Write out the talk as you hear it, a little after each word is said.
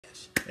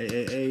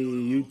Hey,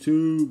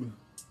 YouTube.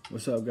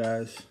 What's up,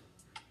 guys?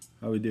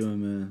 How we doing,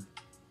 man?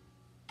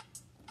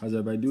 How's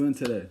everybody doing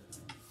today?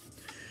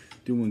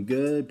 Doing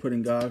good,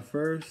 putting God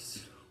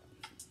first,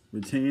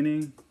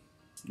 retaining,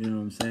 you know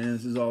what I'm saying?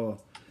 This is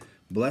all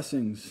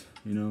blessings,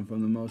 from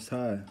the Most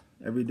High.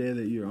 Every day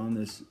that you're on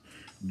this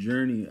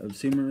journey of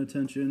semen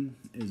retention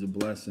is a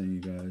blessing, you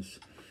guys.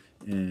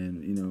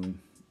 And,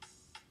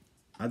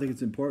 I think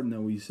it's important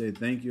that we say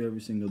thank you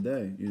every single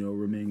day,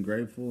 remain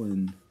grateful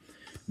and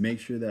make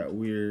sure that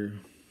we're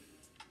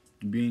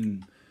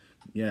being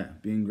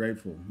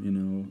grateful,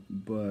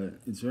 but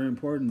it's very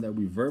important that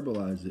we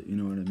verbalize it, you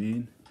know what I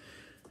mean?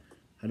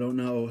 I don't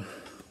know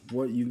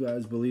what you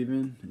guys believe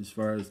in as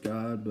far as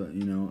God, but,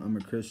 I'm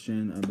a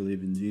Christian. I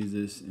believe in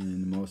Jesus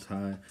and the Most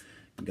High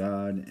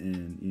God,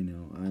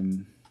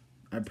 and,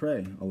 I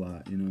pray a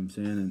lot, you know what I'm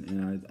saying?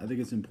 And I think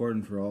it's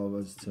important for all of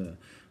us to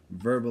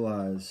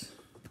verbalize,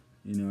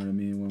 you know what I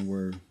mean, when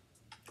we're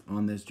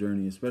on this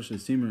journey, especially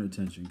semen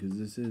retention, because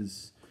this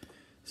is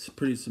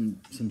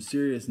some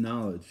serious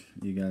knowledge,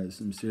 you guys,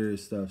 some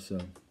serious stuff. So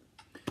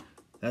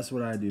that's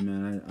what I do,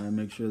 man. I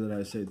make sure that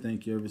I say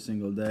thank you every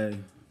single day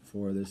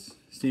for this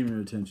semen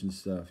retention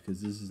stuff,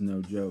 because this is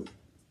no joke,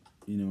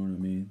 you know what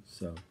I mean?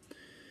 So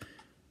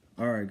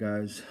alright,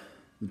 guys,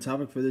 the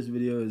topic for this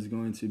video is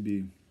going to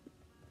be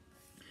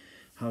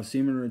how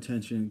semen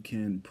retention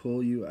can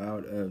pull you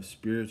out of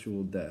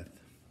spiritual death.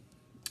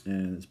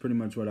 And it's pretty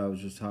much what I was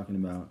just talking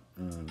about.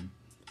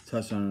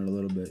 Touched on it a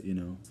little bit,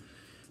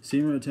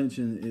 Semen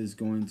retention is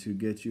going to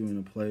get you in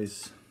a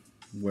place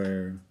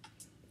where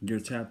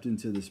you're tapped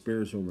into the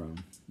spiritual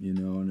realm,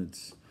 and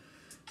it's,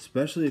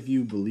 especially if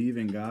you believe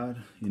in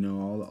God,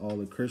 all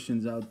the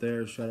Christians out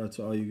there, shout out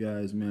to all you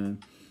guys, man.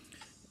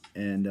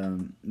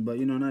 And, but,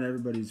 not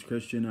everybody's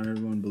Christian, not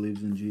everyone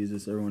believes in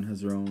Jesus, everyone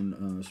has their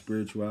own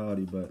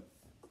spirituality, but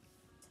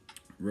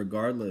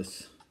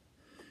regardless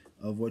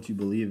of what you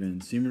believe in,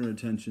 semen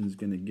retention is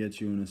going to get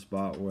you in a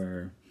spot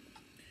where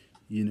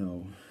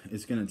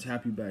it's going to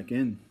tap you back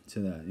into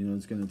that.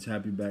 It's going to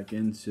tap you back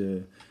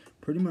into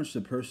pretty much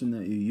the person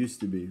that you used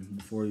to be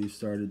before you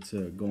started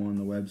to go on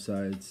the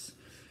websites,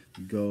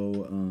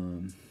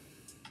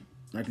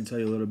 I can tell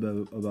you a little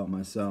bit about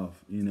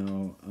myself.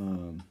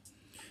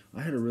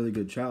 I had a really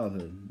good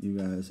childhood, you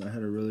guys. I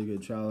had a really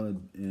good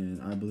childhood, and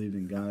I believed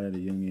in God at a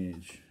young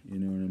age, you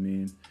know what I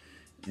mean?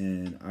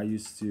 And I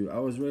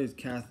was raised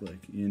Catholic,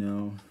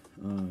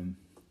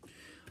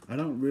 I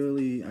don't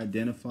really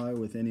identify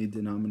with any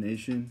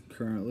denomination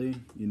currently.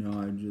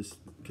 I just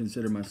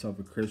consider myself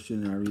a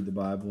Christian, and I read the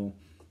Bible,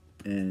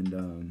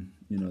 and,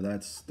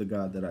 that's the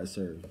God that I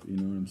serve, you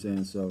know what I'm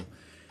saying? So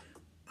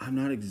I'm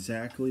not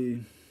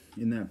exactly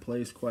in that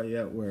place quite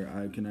yet where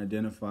I can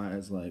identify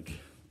as, like,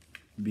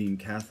 being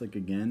Catholic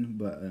again,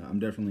 but I'm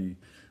definitely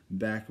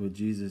back with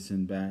Jesus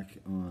and back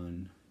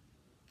on,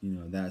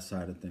 that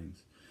side of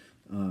things.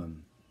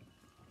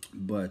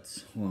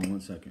 But, hold on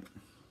one second.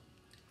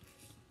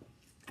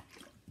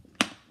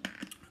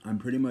 I'm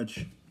pretty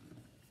much,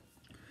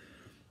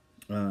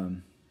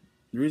 the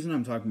reason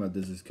I'm talking about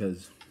this is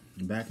because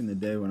back in the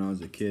day when I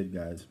was a kid,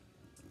 guys,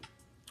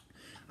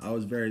 I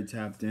was very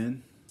tapped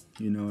in,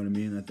 you know what I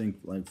mean? I think,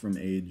 like, from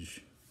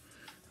age,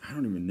 I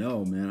don't even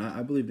know, man.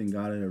 I believed in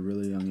God at a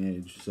really young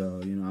age,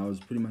 so, I was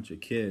pretty much a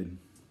kid,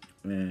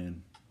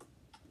 and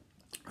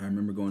I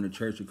remember going to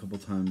church a couple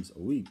times a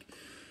week,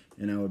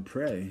 and I would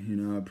pray, I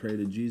would pray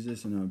to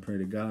Jesus, and I would pray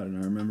to God, and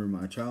I remember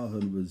my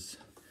childhood was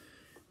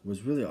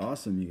really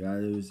awesome, you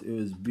guys. It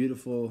was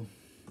beautiful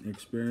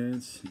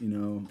experience,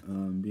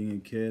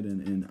 being a kid,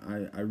 and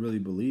I really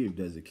believed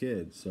as a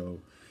kid. So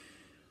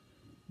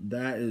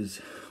that is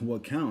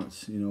what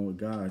counts, with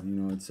God.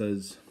 It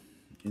says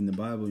in the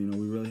Bible, we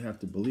really have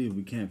to believe.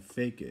 We can't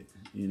fake it.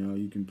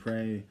 You can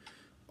pray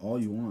all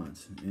you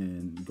want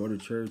and go to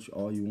church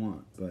all you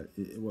want, but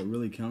what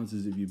really counts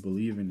is if you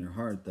believe in your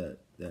heart that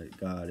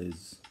God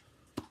is,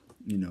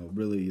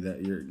 really,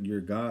 that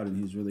you're God, and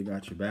He's really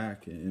got your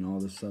back, and all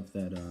the stuff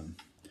that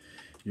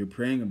you're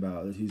praying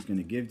about that He's going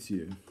to give to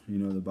you.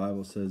 The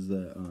Bible says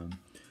that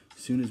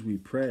as soon as we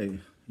pray,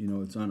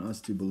 it's on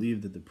us to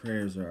believe that the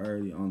prayers are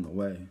already on the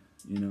way,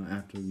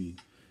 after we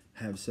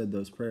have said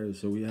those prayers.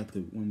 So we have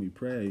to, when we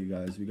pray, you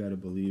guys, we got to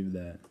believe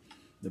that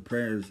the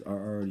prayers are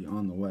already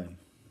on the way.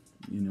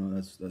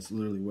 That's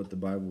literally what the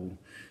Bible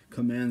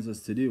commands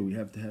us to do. We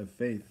have to have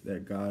faith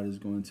that God is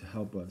going to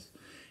help us.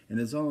 And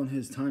it's all in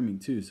His timing,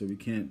 too. So we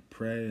can't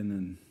pray and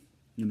then,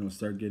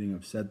 start getting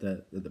upset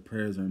that the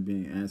prayers aren't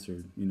being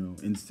answered,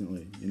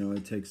 instantly.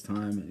 It takes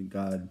time,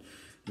 and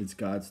it's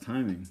God's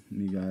timing,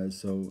 you guys.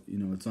 So,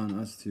 it's on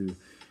us to,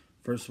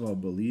 first of all,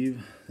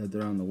 believe that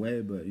they're on the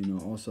way, but,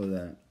 also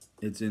that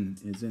it's in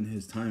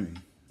His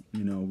timing.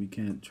 We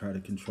can't try to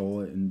control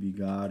it and be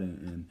God,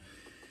 and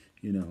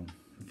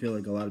I feel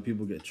like a lot of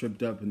people get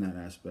tripped up in that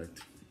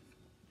aspect.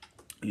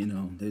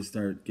 They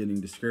start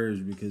getting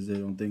discouraged because they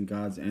don't think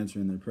God's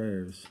answering their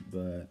prayers.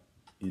 But,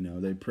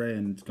 they pray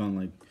and it's gone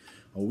like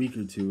a week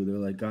or two. They're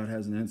like, God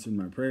hasn't answered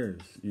my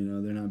prayers.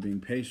 They're not being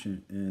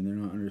patient, and they're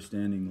not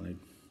understanding, like,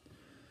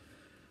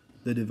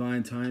 the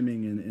divine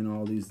timing and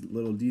all these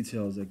little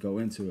details that go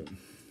into it.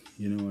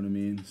 You know what I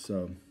mean?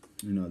 So,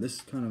 this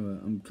is kind of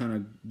I'm kind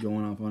of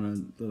going off on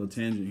a little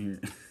tangent here.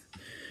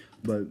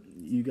 But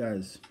you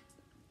guys,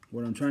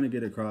 what I'm trying to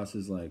get across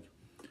is like,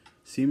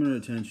 semen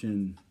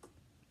retention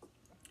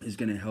is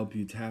going to help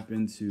you tap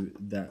into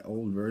that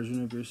old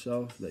version of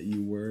yourself that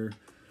you were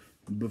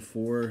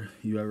before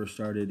you ever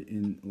started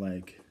in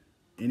like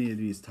any of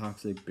these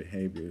toxic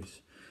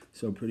behaviors.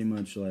 So pretty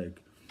much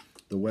like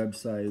the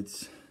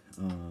websites,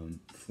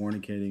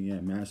 fornicating,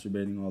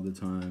 masturbating all the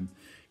time,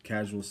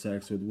 casual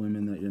sex with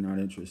women that you're not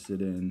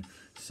interested in,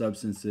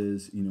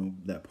 substances,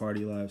 that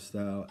party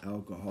lifestyle,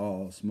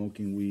 alcohol,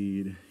 smoking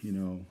weed.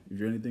 If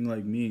you're anything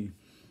like me,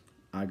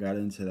 I got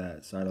into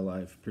that side of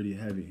life pretty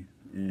heavy,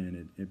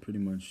 and it pretty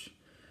much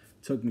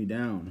took me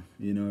down.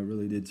 It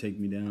really did take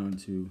me down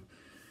to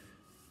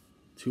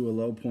a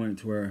low point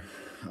to where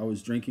I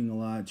was drinking a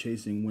lot,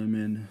 chasing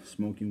women,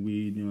 smoking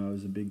weed. I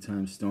was a big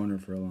time stoner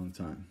for a long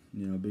time.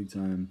 Big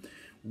time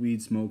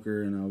weed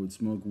smoker, and I would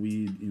smoke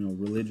weed,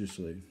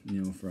 religiously,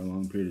 for a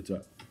long period of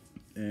time.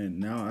 And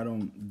now I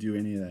don't do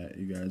any of that,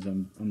 you guys.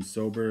 I'm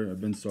sober.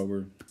 I've been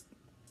sober.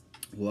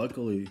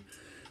 Luckily,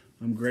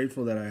 I'm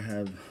grateful that I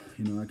have,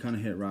 I kind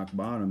of hit rock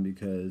bottom,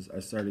 because I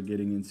started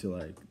getting into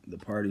like the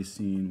party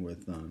scene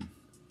with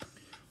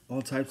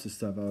all types of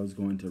stuff. I was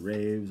going to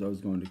raves, I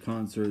was going to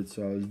concerts,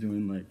 so I was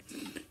doing like,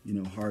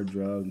 hard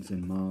drugs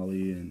and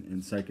Molly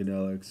and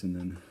psychedelics, and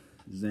then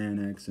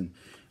Xanax, and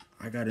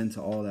I got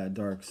into all that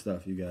dark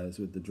stuff, you guys,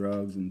 with the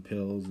drugs and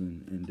pills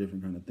and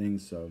different kind of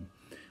things. So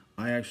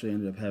I actually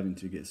ended up having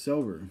to get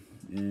sober,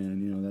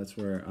 and that's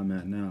where I'm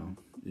at now.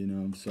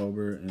 I'm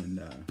sober, and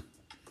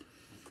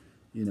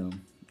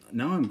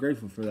now I'm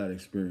grateful for that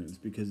experience,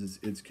 because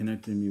it's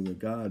connecting me with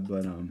God.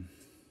 But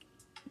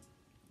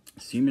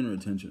semen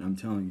retention, I'm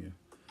telling you,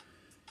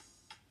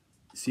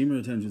 semen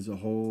retention is a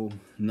whole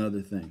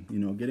nother thing.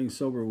 Getting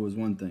sober was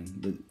one thing,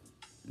 but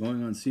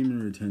going on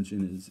semen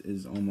retention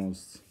is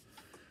almost,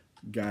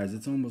 guys,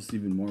 it's almost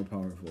even more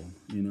powerful.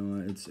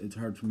 It's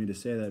hard for me to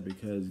say that,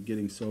 because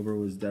getting sober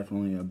was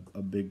definitely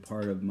a big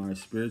part of my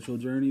spiritual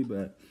journey,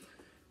 but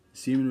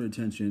semen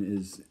retention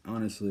is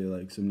honestly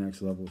like some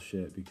next level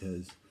shit,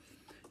 because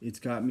it's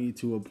got me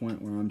to a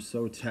point where I'm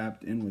so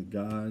tapped in with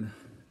God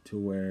to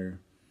where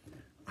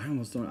I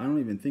don't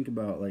even think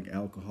about like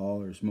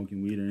alcohol or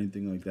smoking weed or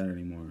anything like that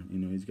anymore.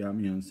 He's got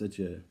me on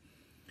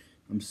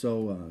I'm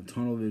so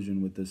tunnel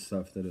vision with this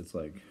stuff that it's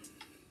like,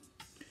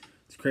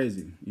 it's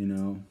crazy.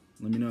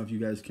 Let me know if you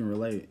guys can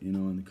relate,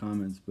 in the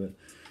comments. But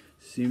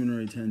semen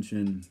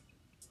retention,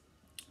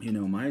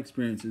 my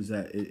experience is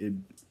that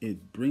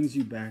it brings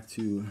you back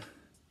to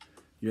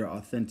your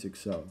authentic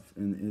self,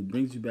 and it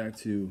brings you back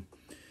to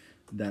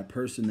that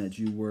person that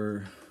you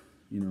were,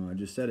 I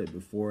just said it,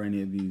 before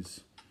any of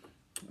these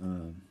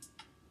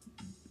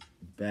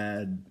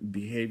bad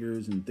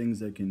behaviors and things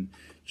that can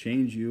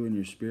change you and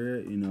your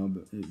spirit,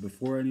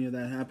 before any of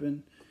that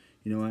happened.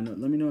 Let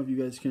me know if you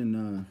guys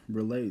can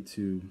relate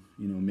to,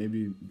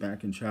 maybe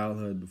back in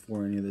childhood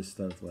before any of this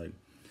stuff. Like,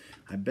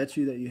 I bet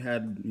you that you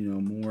had,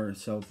 more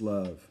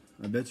self-love.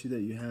 I bet you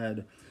that you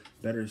had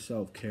better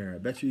self-care. I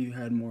bet you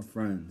had more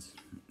friends.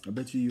 I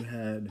bet you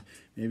had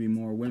maybe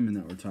more women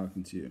that were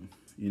talking to you.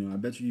 I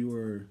bet you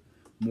were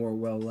more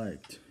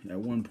well-liked at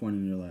one point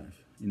in your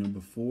life,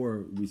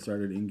 before we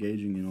started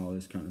engaging in all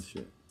this kind of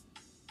shit.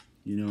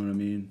 You know what I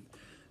mean?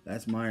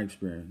 That's my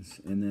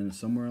experience. And then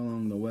somewhere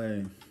along the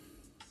way,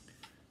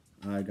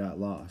 I got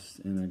lost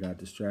and I got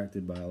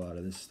distracted by a lot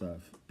of this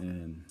stuff.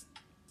 And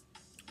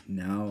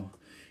now,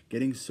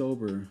 getting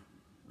sober,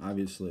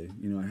 obviously,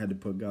 I had to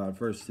put God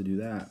first to do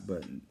that.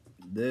 But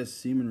this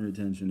semen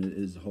retention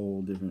is a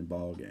whole different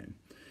ball game.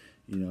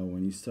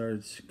 When you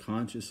start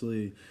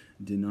consciously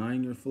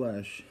denying your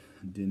flesh,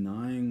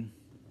 denying,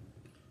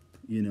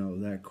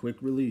 that quick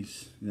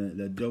release,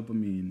 that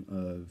dopamine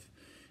of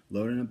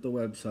loading up the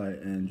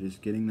website and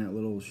just getting that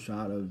little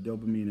shot of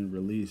dopamine and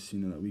release,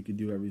 that we could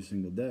do every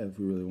single day if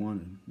we really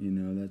wanted.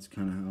 That's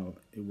kind of how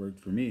it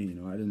worked for me.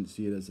 I didn't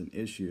see it as an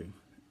issue,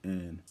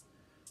 and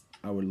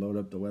I would load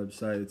up the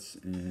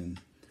websites, and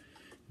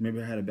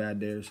maybe I had a bad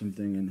day or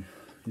something, and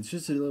it's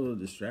just a little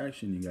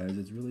distraction, you guys.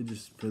 It's really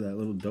just for that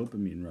little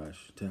dopamine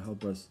rush to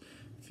help us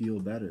feel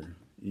better.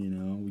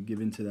 We give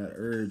into that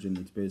urge, and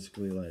it's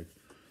basically like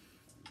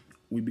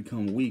we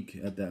become weak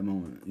at that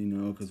moment,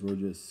 because we're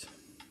just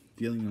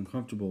feeling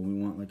uncomfortable. We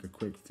want like a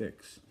quick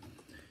fix.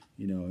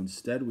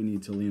 Instead we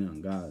need to lean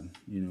on God,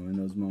 in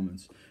those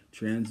moments.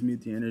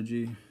 Transmute the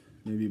energy,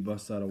 maybe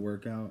bust out a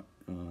workout,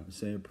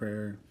 say a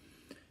prayer.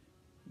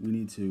 We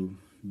need to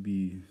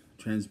be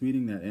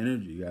transmuting that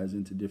energy, guys,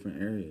 into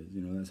different areas.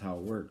 That's how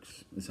it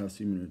works. That's how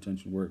semen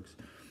retention works.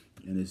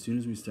 And as soon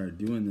as we start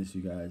doing this,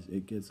 you guys,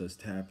 it gets us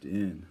tapped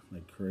in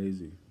like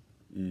crazy.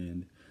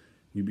 And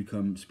we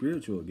become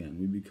spiritual again.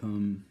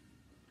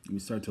 We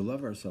start to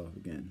love ourselves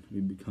again.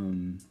 We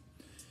become,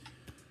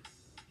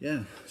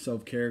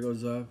 self-care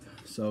goes up,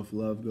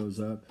 self-love goes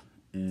up,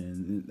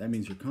 and that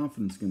means your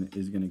confidence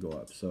is gonna go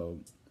up. So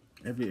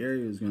every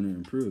area is gonna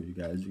improve, you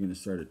guys. You're gonna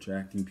start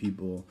attracting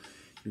people.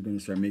 You're going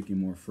to start making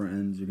more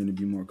friends. You're going to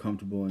be more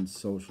comfortable in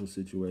social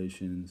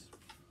situations,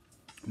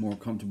 more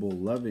comfortable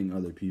loving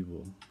other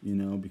people, you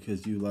know,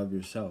 because you love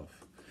yourself.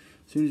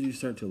 As soon as you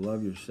start to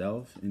love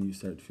yourself and you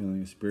start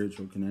feeling a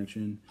spiritual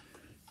connection,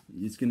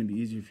 it's going to be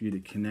easier for you to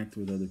connect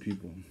with other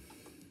people.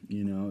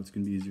 You know, it's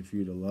going to be easier for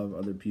you to love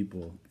other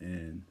people,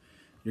 and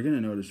you're going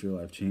to notice your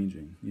life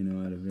changing, you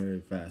know, at a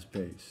very fast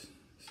pace.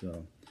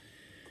 So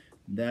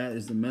that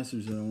is the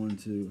message that I wanted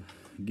to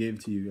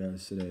give to you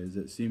guys today, is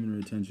that semen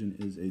retention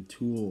is a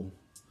tool.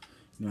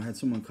 You know, I had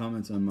someone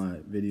comment on my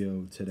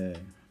video today.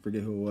 I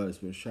forget who it was,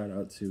 but shout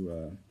out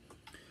to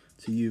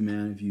you,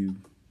 man, if you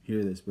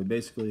hear this. But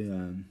basically,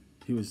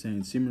 he was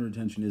saying semen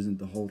retention isn't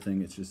the whole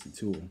thing, it's just a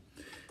tool.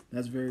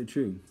 That's very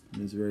true.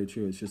 That's very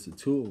true. It's just a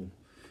tool.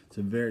 It's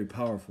a very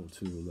powerful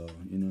tool, though.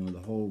 You know, the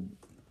whole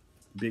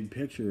big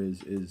picture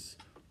is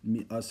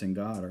us and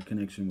God, our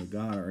connection with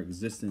God, our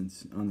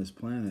existence on this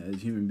planet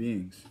as human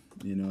beings.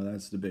 You know,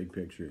 that's the big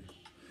picture.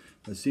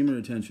 But semen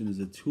retention is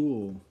a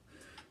tool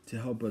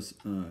to help us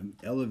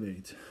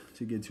elevate,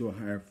 to get to a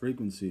higher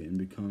frequency and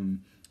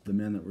become the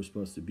men that we're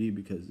supposed to be,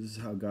 because this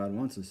is how God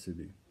wants us to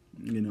be.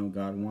 You know,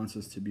 God wants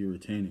us to be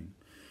retaining.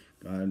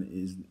 God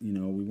is, you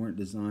know, we weren't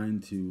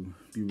designed to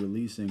be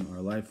releasing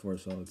our life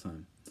force all the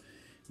time.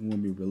 And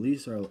when we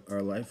release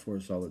our life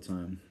force all the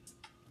time,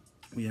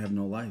 we have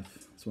no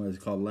life. That's why it's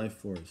called life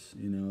force.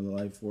 You know, the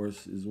life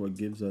force is what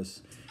gives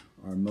us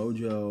our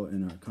mojo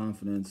and our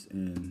confidence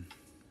and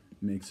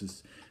makes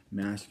us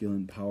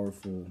masculine,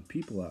 powerful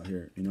people out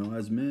here. You know,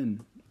 as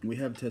men, we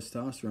have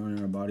testosterone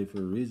in our body for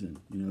a reason.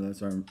 You know,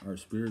 that's our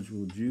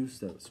spiritual juice.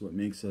 That's what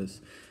makes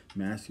us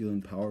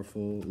masculine,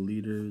 powerful,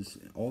 leaders,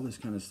 all this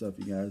kind of stuff,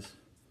 you guys.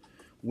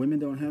 Women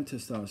don't have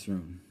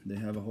testosterone. They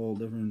have a whole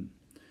different,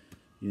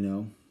 you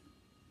know,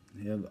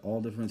 they have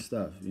all different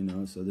stuff, you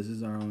know. So this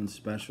is our own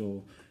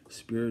special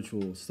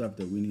spiritual stuff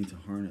that we need to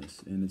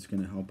harness, and it's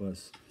going to help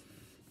us,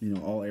 you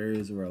know, all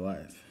areas of our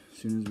life. As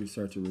soon as we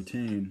start to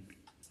retain,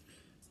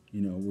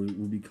 you know, we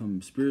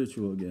become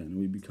spiritual again.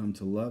 We become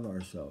to love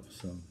ourselves.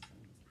 So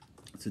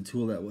it's a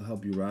tool that will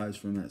help you rise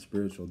from that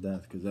spiritual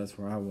death, because that's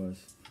where I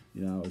was.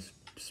 You know, I was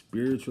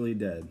spiritually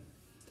dead,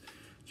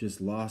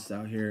 just lost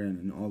out here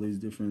in all these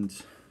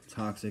different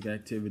toxic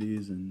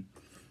activities, and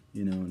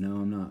you know, now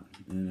I'm not.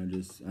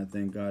 And I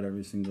thank God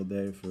every single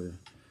day for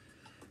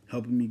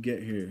helping me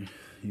get here,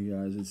 you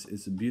guys.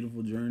 It's a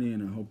beautiful journey,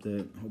 and I hope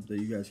that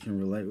you guys can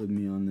relate with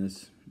me on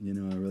this. You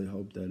know, I really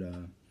hope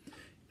that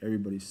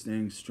everybody's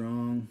staying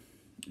strong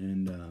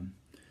and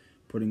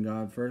putting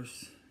God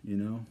first. You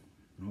know,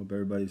 I hope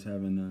everybody's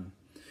having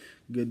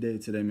a good day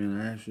today, man.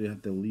 I actually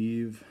have to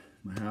leave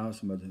my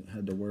house. I'm about to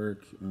head to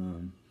work.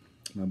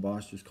 My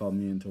boss just called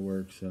me into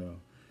work, so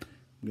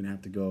I'm gonna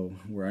have to go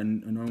where I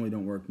normally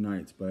don't work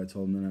nights, but I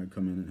told him that I'd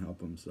come in and help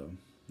him. So,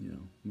 you know,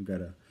 we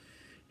gotta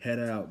head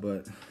out.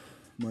 But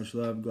much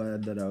love.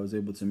 Glad that I was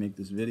able to make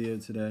this video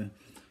today.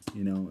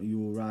 You know, you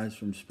will rise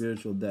from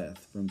spiritual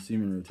death, from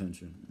semen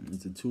retention.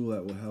 It's a tool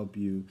that will help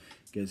you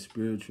get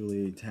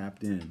spiritually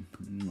tapped in.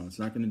 You know, it's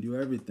not going to do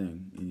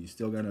everything. You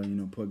still got to, you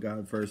know, put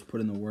God first, put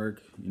in the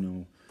work, you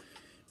know,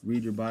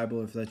 read your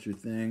Bible if that's your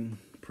thing,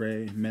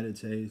 pray,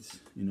 meditate,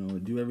 you know,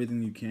 do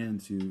everything you can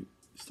to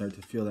start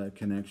to feel that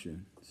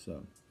connection.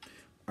 So,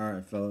 all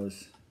right,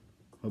 fellas,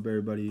 hope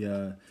everybody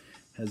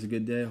has a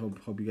good day.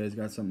 Hope you guys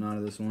got something out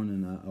of this one,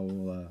 and I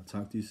will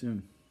talk to you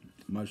soon.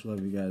 Much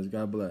love, you guys.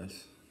 God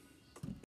bless.